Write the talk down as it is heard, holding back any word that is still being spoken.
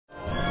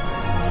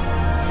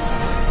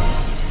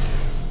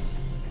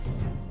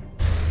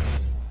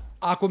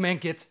Aquaman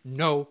gets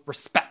no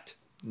respect.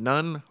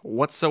 None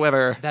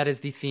whatsoever. That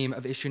is the theme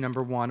of issue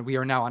number 1. We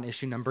are now on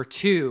issue number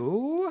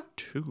 2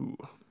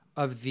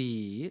 of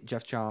the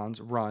Jeff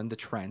Johns run, The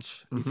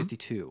Trench, New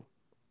 52.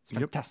 It's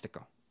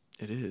fantastical.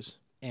 It is.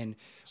 And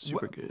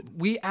Super good.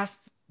 We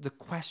asked the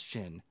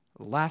question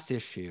last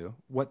issue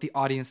what the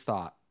audience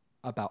thought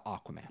about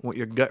Aquaman. What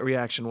your gut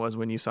reaction was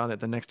when you saw that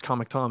the next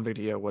Comic Tom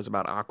video was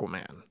about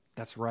Aquaman.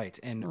 That's right.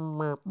 And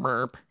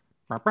Merp.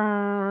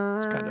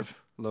 It's kind of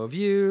low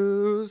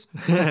views.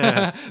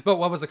 But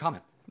what was the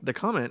comment? the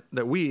comment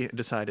that we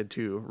decided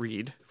to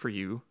read for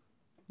you,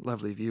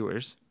 lovely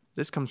viewers.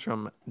 This comes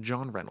from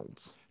John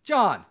Reynolds.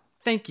 John,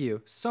 thank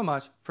you so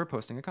much for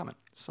posting a comment.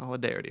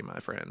 Solidarity, my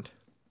friend.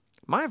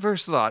 My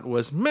first thought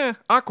was, meh,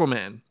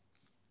 Aquaman.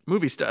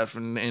 Movie stuff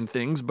and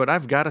things, but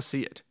I've got to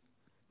see it.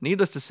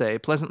 Needless to say,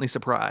 pleasantly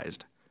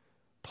surprised.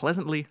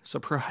 Pleasantly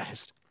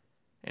surprised.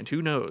 And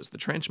who knows, the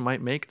trench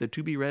might make the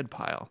to-be-read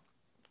pile.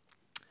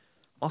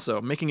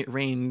 Also, making it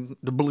rain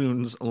the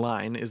balloons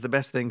line is the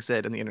best thing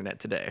said on the internet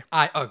today.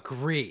 I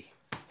agree.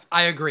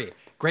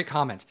 Great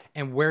comment.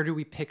 And where do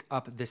we pick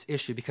up this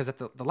issue? Because at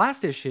the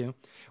last issue,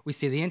 we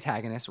see the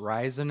antagonist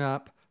rising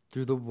up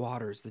through the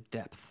waters, the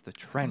depth, the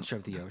trench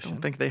of the I ocean.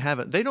 don't think they have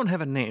it. They don't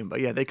have a name, but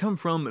yeah, they come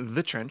from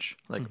the trench,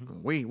 like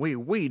way, way,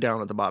 way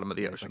down at the bottom of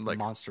the ocean. Like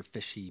monster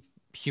fishy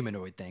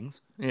humanoid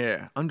things.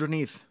 Yeah,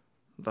 underneath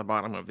the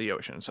bottom of the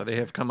ocean. So they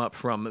have come up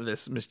from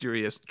this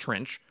mysterious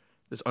trench,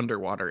 this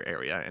underwater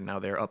area, and now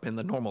they're up in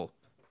the normal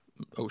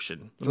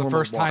ocean. For the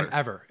first time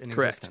ever in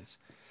Correct. existence.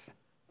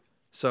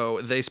 So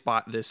they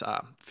spot this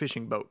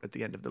fishing boat at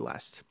the end of the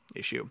last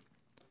issue,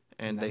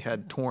 and they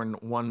had torn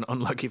one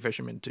unlucky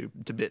fisherman to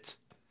bits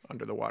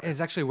under the water.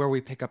 It's actually where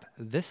we pick up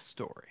this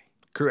story.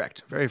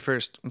 Correct.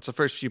 It's the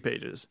first few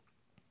pages.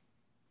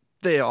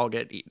 They all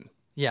get eaten.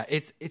 Yeah,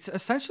 it's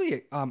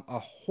essentially a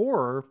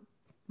horror.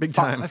 Big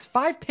time. It's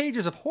 5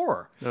 pages of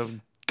horror.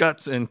 Of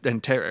guts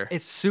and terror.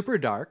 It's super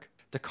dark.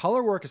 The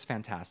color work is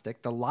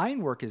fantastic. The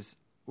line work is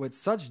with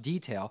such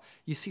detail.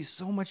 You see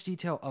so much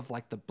detail of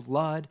like the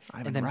blood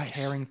and then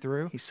tearing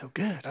through. He's so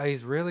good. Oh,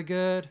 he's really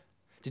good.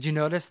 Did you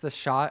notice the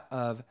shot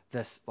of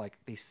this, like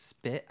they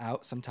spit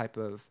out some type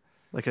of...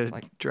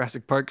 Like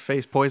Jurassic Park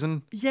face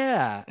poison?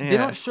 Yeah. They Yeah.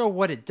 don't show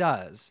what it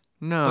does.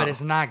 No. But it's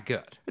not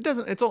good. It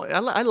doesn't. It's only.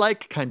 I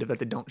like kind of that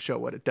they don't show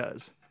what it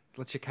does.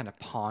 Lets you kind of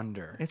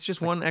ponder. It's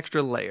just one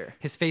extra layer.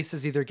 His face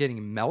is either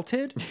getting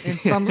melted in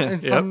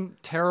some some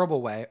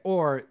terrible way,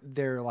 or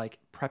they're like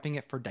prepping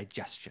it for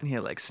digestion.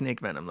 Yeah, like snake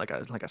venom, like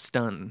a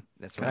stun.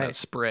 That's kind of right.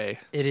 spray.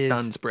 It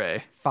stun is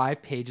spray.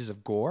 5 pages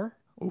of gore,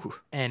 Ooh.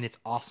 and it's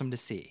awesome to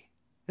see.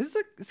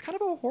 It's kind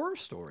of a horror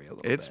story a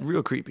little bit. It's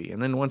real creepy.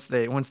 And then once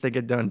they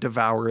get done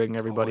devouring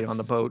everybody on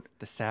the boat,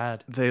 the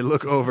sad. they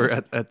look over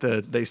at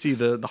they see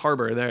the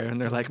harbor there,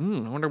 and they're like, I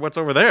wonder what's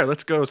over there.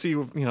 Let's go see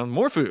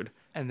more food.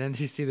 And then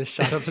you see the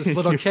shot of this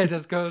little kid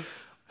that goes,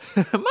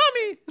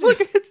 Mommy, look,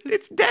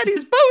 it's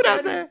Daddy's boat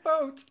out there.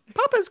 boat.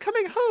 Papa's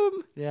coming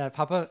home. Yeah,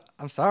 Papa,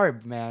 I'm sorry,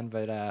 man,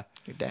 but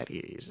Your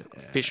daddy's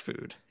fish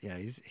food. yeah,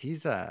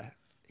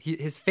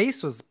 his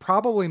face was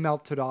probably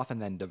melted off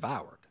and then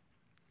devoured.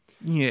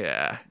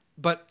 Yeah,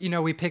 But,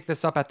 we pick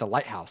this up at the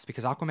lighthouse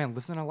because Aquaman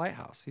lives in a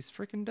lighthouse. He's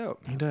freaking dope.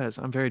 he does.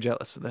 I'm very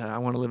jealous that I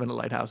want to live in a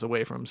lighthouse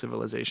away from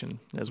civilization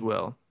as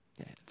well.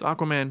 Yeah. It's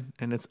Aquaman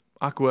and it's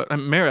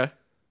Mera.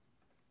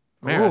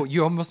 Oh,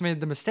 you almost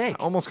made the mistake.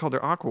 I almost called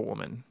her Aqua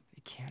Woman.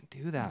 You can't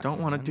do that. Don't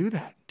want to do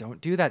that.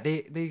 Don't do that.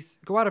 They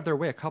go out of their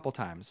way a couple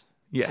times.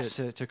 Yes.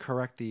 To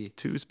correct the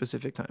 2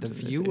 specific times in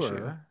this viewer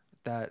issue.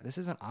 that this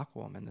isn't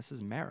Aquawoman, this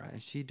is Mera,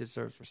 and she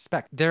deserves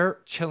respect. They're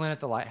chilling at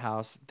the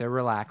lighthouse. They're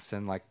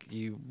relaxing like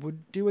you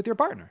would do with your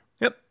partner.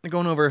 Yep. They're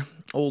going over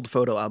old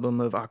photo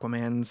album of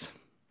Aquaman's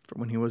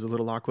from when he was a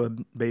little aqua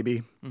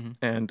baby. Mm-hmm.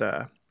 And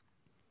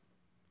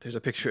there's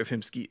a picture of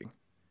him skiing.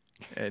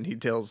 And he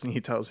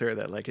tells her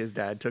that like his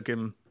dad took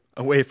him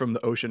away from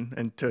the ocean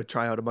and to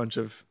try out a bunch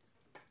of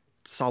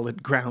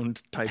solid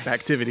ground type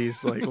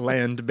activities, like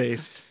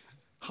land-based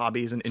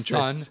hobbies and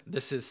interests. Son,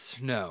 this is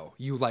snow.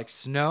 You like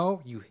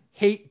snow? You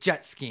hate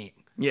jet skiing.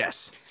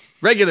 Yes.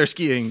 Regular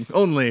skiing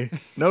only.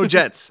 No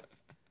jets.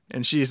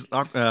 And she's,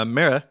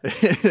 Mera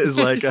is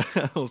like,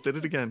 I almost did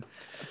it again.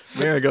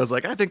 Mera goes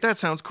like, I think that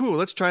sounds cool.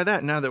 Let's try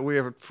that now that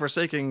we're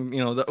forsaking,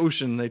 the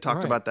ocean. They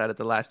talked about that at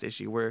the last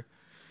issue. We're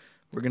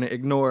going to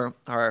ignore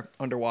our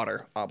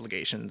underwater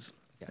obligations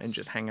and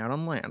just hang out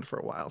on land for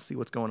a while, see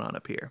what's going on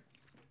up here.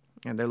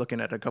 And they're looking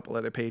at a couple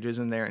other pages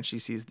in there, and she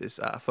sees this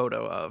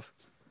photo of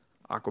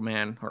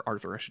Aquaman, or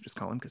Arthur, I should just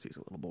call him because he's a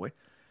little boy.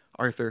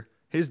 Arthur,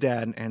 his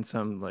dad, and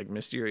some like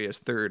mysterious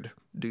third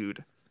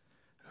dude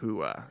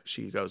who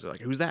she goes like,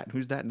 who's that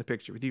in the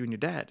picture with you and your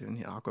dad?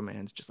 And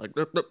Aquaman's just like,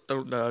 nope,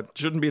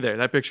 shouldn't be there.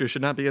 That picture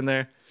should not be in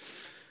there.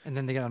 And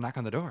then they got a knock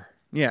on the door.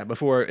 Yeah,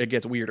 before it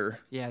gets weirder.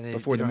 Yeah,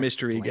 before they the don't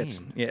mystery explain.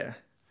 gets, yeah.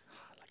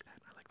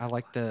 I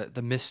like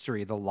the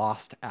mystery, the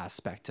lost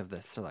aspect of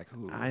this. So like,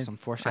 some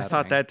foreshadowing. I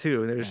thought that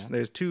too.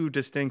 There's 2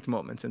 distinct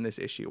moments in this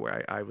issue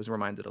where I was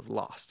reminded of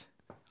Lost.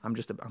 I'm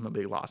a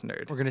big Lost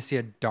nerd. We're gonna see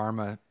a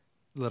Dharma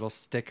little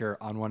sticker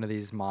on one of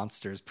these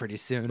monsters pretty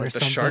soon, or Like the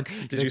something. shark?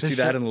 Did Like you the see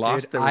that in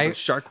Lost? Dude, There was a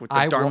shark with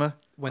the Dharma.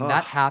 When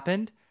that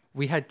happened,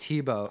 we had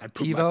TiVo. I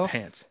pooped my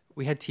pants.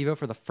 We had TiVo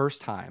for the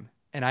first time,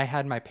 and I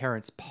had my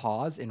parents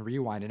pause and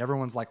rewind, and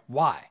everyone's like,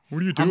 "Why? What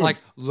are you I'm doing?" like,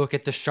 "Look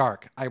at the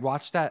shark." I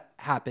watched that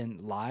happen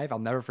live. I'll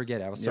never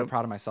forget it. I was so Yep.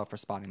 proud of myself for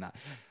spotting that.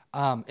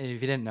 And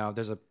if you didn't know,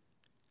 there's a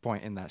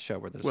point in that show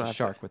where there's We'll a have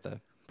to shark with a.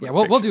 Yeah, a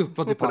we'll picture. do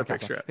We'll put a podcasts.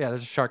 picture up. Yeah,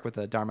 there's a shark with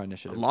a Dharma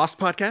initiative. Lost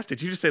podcast?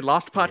 Did you just say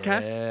Lost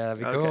podcast? Yeah, that'd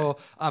be Okay. cool.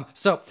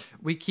 So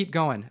we keep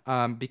going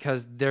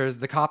because there's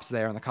the cops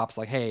there, and the cops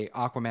like, "Hey,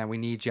 Aquaman, we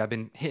need you. I've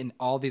been hitting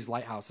all these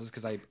lighthouses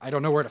because I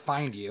don't know where to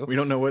find you." We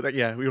don't know what.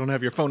 Yeah, we don't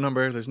have your phone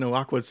number. There's no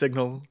Aqua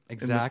signal in the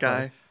Exactly.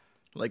 sky.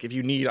 Like if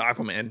you need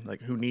Aquaman, like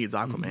who needs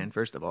Aquaman?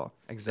 First of all,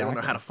 They don't know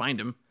Exactly. how to find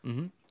him.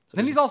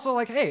 Then he's also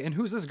like, "Hey, and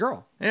who's this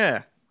girl?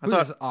 Yeah, I Who's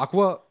thought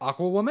this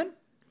Aqua Woman?"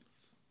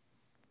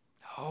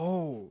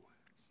 No,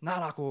 it's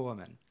not Aqua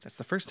Woman. that's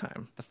the first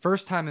time. The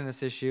first time in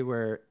this issue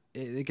where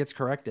it gets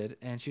corrected,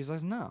 and she's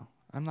like, "No,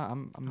 I'm not.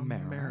 I'm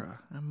Mara." Mara,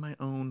 I'm my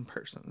own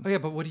person. Oh yeah,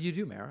 but what do you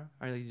do, Mara?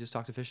 Are you just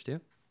talk to fish too?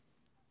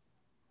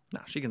 No,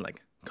 she can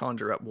like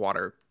conjure up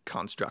water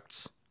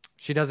constructs.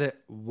 She does it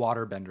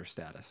waterbender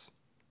status.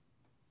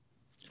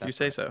 If you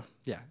say so.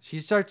 Yeah, she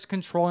starts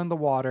controlling the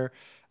water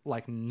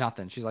like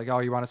nothing. She's like, "Oh,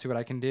 you want to see what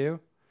I can do?"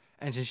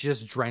 And she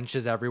just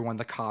drenches everyone.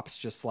 The cops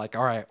just like,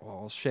 "All right,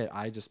 well, shit,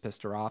 I just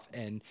pissed her off."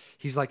 And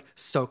he's like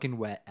soaking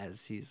wet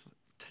as he's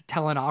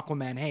telling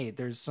Aquaman, "Hey,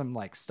 there's some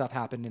like stuff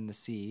happened in the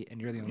sea, and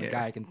you're the only Yeah.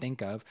 guy I can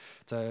think of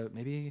to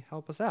maybe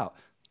help us out."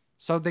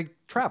 So they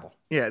travel.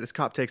 Yeah, this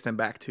cop takes them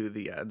back to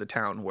the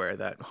town where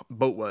that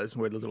boat was,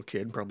 where the little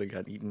kid probably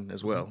got eaten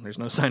as well. There's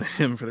no sign of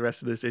him for the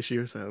rest of this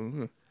issue.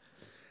 So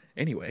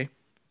anyway,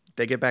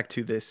 they get back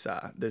to this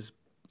this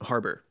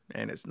harbor,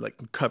 and it's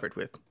like covered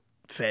with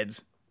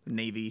feds,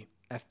 Navy,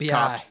 FBI.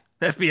 cops,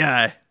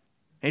 FBI,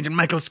 Agent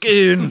Michael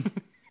Scoon.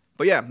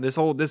 But yeah,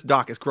 this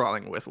dock is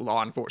crawling with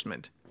law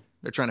enforcement.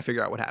 They're trying to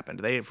figure out what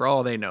happened. For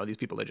all they know, these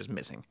people are just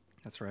missing.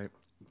 That's right.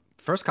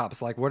 First cop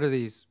is like, "What are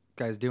these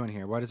guys doing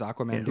here? What is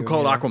Aquaman doing Who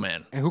called here?"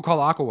 Aquaman? And who called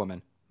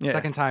Aquawoman? Yeah.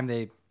 Second time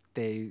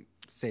they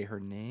say her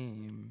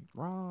name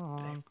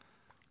wrong.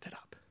 It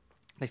up.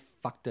 They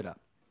fucked it up.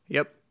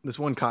 Yep. This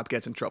one cop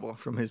gets in trouble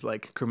from his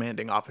like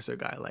commanding officer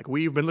guy. Like,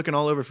 we've been looking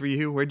all over for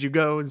you. Where'd you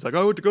go? And he's like,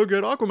 "Oh, to go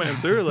get Aquaman,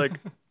 sir." Like,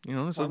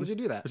 this Why would you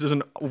do that? This is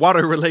an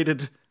water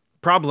related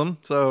problem.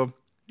 So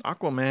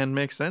Aquaman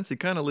makes sense. He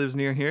kind of lives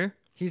near here.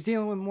 He's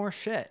dealing with more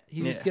shit.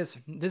 He just Yeah. gets.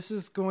 This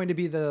is going to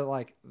be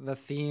the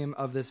theme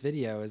of this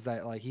video is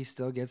that like he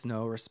still gets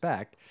no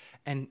respect,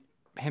 and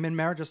him and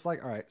Mara just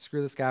like, "All right,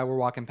 screw this guy. We're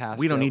walking past.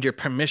 We don't you." need your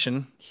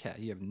permission. Yeah,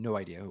 you have no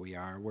idea who we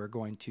are. We're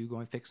going to go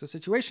and fix the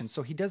situation.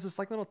 So he does this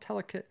like little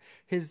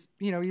he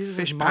uses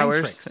Fish his mind powers.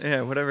 tricks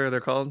Yeah, whatever they're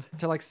called.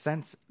 to like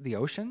sense the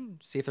ocean,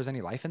 see if there's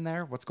any life in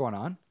there. What's going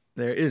on?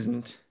 There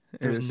isn't.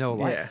 There's no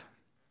life. Yeah.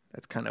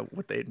 That's kind of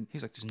what they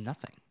He's like, "There's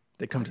nothing."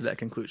 come to that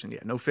conclusion. Yeah,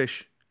 no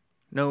fish.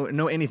 No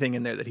anything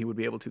in there that he would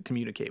be able to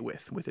communicate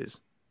with his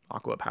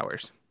aqua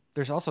powers.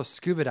 There's also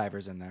scuba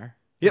divers in there.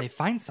 Yep. They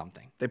find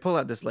something. They pull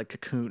out this like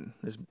cocoon,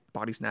 this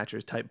body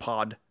snatchers type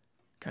pod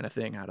kind of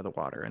thing out of the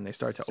water, and they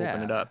start to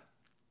open it Yeah. up.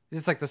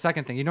 It's like the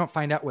second thing. You don't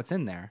find out what's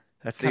in there.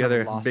 That's Kind the of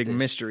other lost-ish. big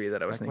mystery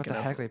that I was Like, what thinking the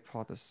of. heck? They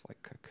pull out this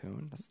like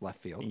cocoon. That's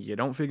left field. You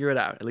don't figure it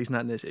out, at least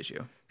not in this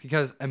issue.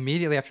 Because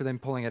immediately after them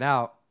pulling it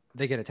out,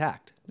 they get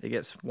attacked. They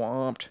get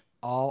swamped.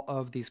 All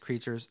of these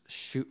creatures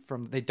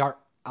they dart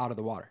out of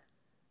the water.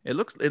 It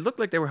looked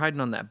like they were hiding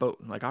on that boat.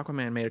 Like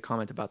Aquaman made a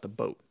comment about the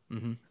boat.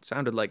 Mm-hmm. It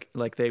sounded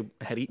like they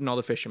had eaten all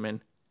the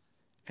fishermen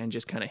and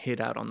just kind of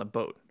hid out on the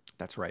boat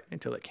That's right.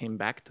 until it came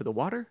back to the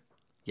water.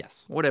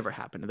 Yes. Whatever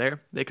happened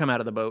there, they come out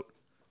of the boat.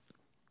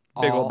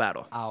 Big old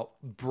battle. Out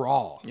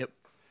brawl. Yep.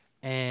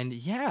 And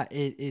yeah,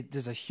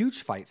 there's a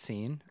huge fight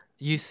scene.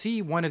 You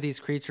see one of these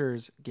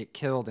creatures get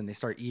killed and they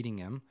start eating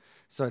him.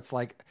 So it's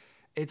like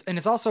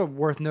it's also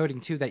worth noting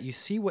too that you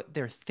see what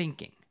they're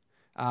thinking.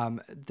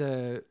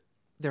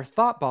 Their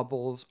thought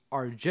bubbles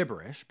are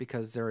gibberish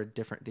because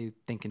they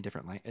think in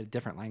a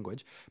different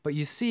language. But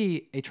you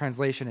see a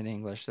translation in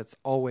English that's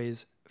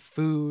always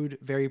food,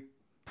 very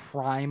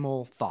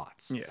primal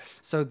thoughts. Yes.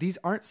 So these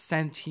aren't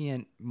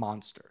sentient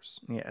monsters.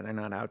 Yeah, they're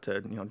not out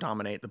to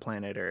dominate the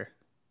planet, or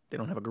they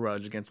don't have a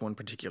grudge against one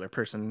particular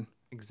person.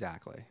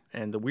 Exactly.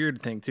 And the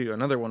weird thing too,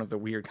 another one of the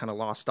weird kind of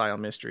Lost style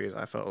mysteries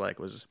I felt like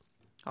was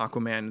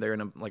Aquaman. They're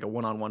in a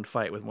one-on-one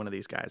fight with one of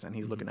these guys, and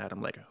he's looking at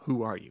him like,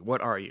 "Who are you?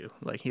 What are you?"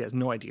 Like he has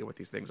no idea what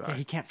these things are. Yeah,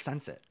 he can't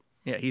sense it.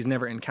 Yeah, he's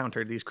never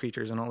encountered these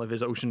creatures in all of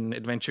his ocean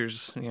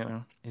adventures.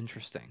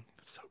 Interesting.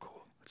 It's so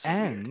cool. It's so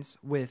weird. Ends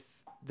with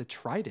the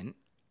trident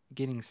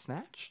getting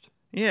snatched,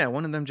 Yeah,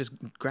 one of them just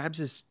grabs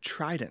his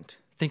trident.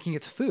 thinking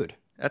it's food.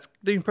 That's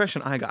the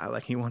impression I got.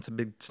 Like he wants a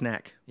big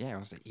snack. Yeah, he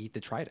wants to eat the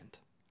trident.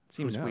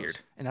 Seems Who knows? weird.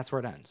 And that's where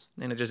it ends.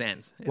 And it just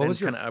ends. It What ends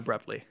was your kind of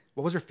abruptly.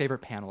 What was your favorite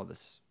panel of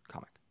this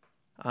comic?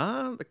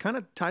 It kind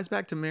of ties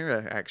back to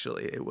Mira.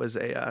 Actually, it was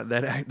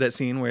that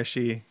scene where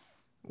she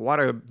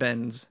water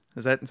bends.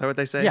 Is that what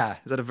they say? Yeah.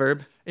 Is that a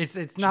verb?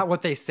 It's not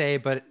what they say,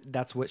 but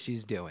that's what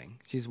she's doing.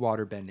 She's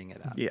water bending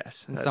it up.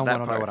 Yes. And someone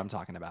will know what I'm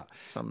talking about.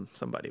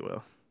 Somebody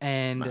will.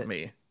 And Not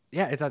me.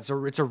 yeah, it's a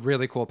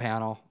really cool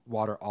panel.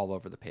 Water all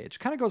over the page.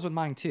 Kind of goes with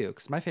mine too,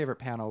 because my favorite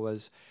panel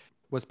was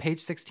page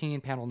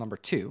 16, panel number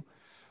 2,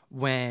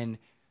 when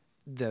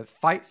the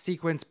fight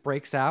sequence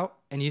breaks out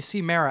and you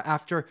see Mera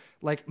after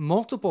like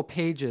multiple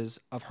pages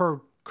of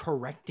her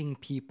correcting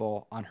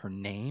people on her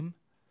name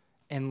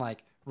and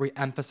like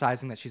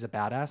re-emphasizing that she's a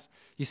badass.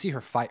 You see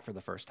her fight for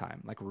the first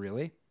time, like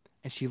really,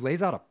 and she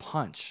lays out a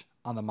punch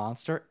on the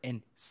monster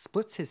and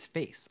splits his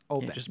face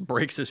open. It just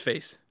breaks his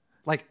face.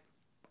 Like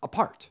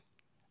apart.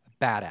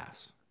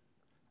 Badass.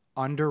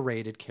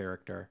 Underrated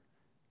character.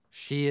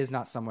 She is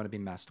not someone to be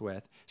messed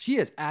with. She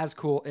is as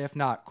cool, if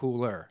not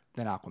cooler,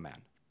 than Aquaman.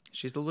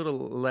 She's a little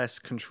less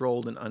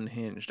controlled and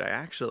unhinged. I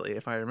actually,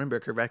 if I remember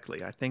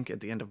correctly, I think at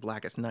the end of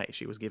Blackest Night,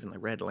 she was given the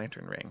Red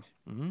Lantern ring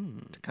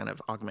to kind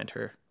of augment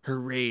her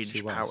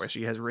rage power.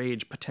 She has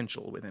rage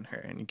potential within her,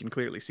 and you can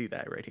clearly see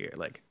that right here.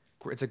 Like,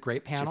 it's a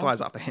great panel. she flies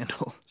off the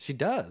handle. She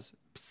does.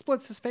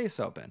 Splits his face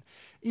open.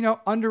 You know,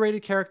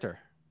 underrated character.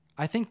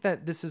 I think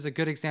that this is a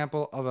good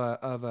example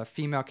of a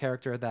female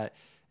character that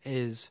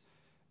is,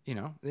 you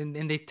know, and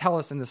they tell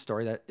us in this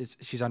story that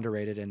she's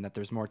underrated and that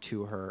there's more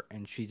to her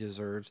and she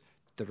deserves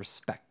the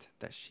respect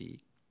that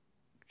she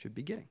should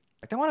be getting.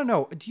 Like, I want to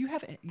know, do you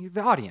have,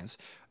 the audience,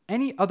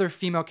 any other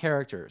female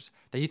characters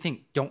that you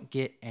think don't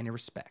get any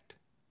respect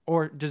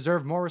or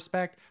deserve more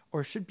respect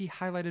or should be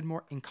highlighted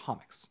more in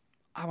comics?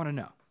 I want to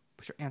know.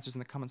 Put your answers in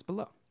the comments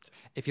below.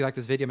 If you like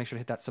this video, make sure to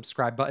hit that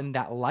subscribe button,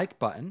 that like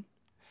button.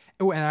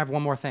 Oh, and I have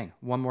one more thing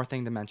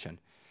to mention.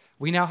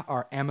 We now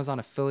are Amazon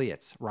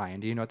affiliates. Ryan,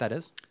 do you know what that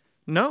is?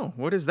 No,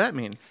 what does that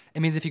mean?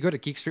 It means if you go to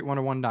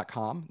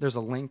geekstreet101.com, there's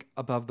a link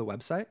above the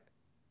website,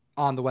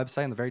 on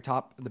the very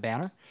top of the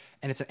banner,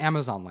 and it's an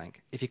Amazon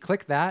link. If you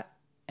click that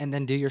and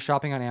then do your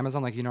shopping on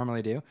Amazon like you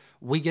normally do,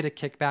 we get a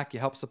kickback. You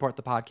help support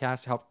the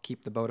podcast, help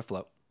keep the boat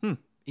afloat.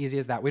 Easy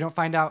as that. We don't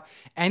find out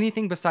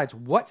anything besides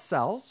what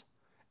sells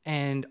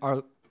and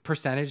our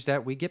percentage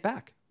that we get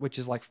back, which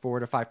is like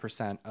 4 to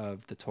 5%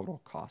 of the total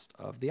cost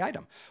of the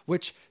item,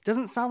 which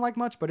doesn't sound like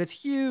much, but it's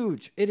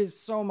huge. It is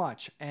so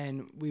much.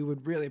 And we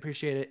would really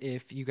appreciate it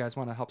if you guys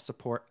want to help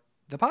support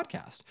the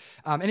podcast.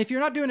 And if you're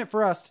not doing it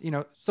for us, you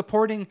know,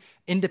 supporting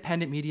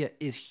independent media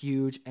is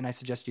huge. And I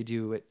suggest you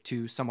do it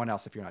to someone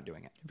else if you're not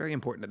doing it. Very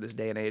important in this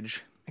day and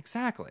age.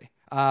 Exactly.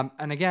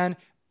 And again,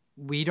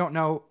 we don't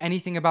know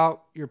anything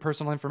about your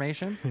personal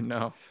information.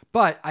 No.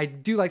 But I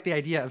do like the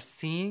idea of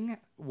seeing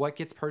what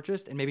gets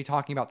purchased and maybe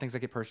talking about things that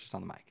get purchased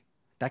on the mic.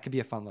 That could be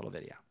a fun little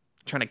video.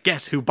 Trying to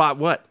guess who bought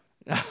what.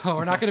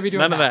 We're not going to be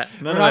doing None of that.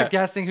 We're not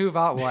guessing who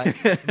bought what.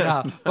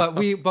 No, but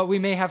we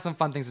may have some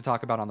fun things to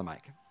talk about on the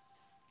mic.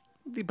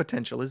 The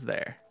potential is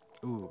there.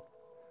 Ooh,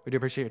 we do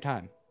appreciate your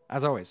time.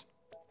 As always.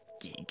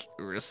 Geek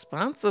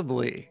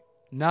responsibly.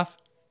 Enough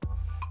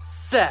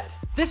said.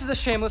 This is a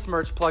shameless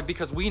merch plug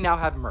because we now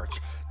have merch.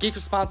 Geek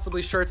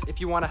Responsibly shirts.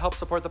 If you want to help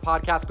support the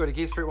podcast, go to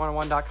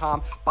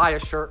geekstreet101.com, buy a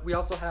shirt. We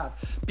also have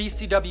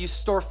BCW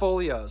store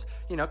folios.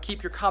 You know,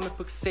 keep your comic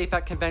books safe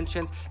at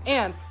conventions.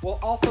 And we'll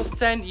also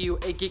send you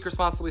a Geek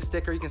Responsibly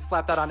sticker. You can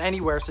slap that on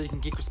anywhere so you can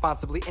geek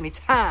responsibly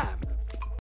anytime.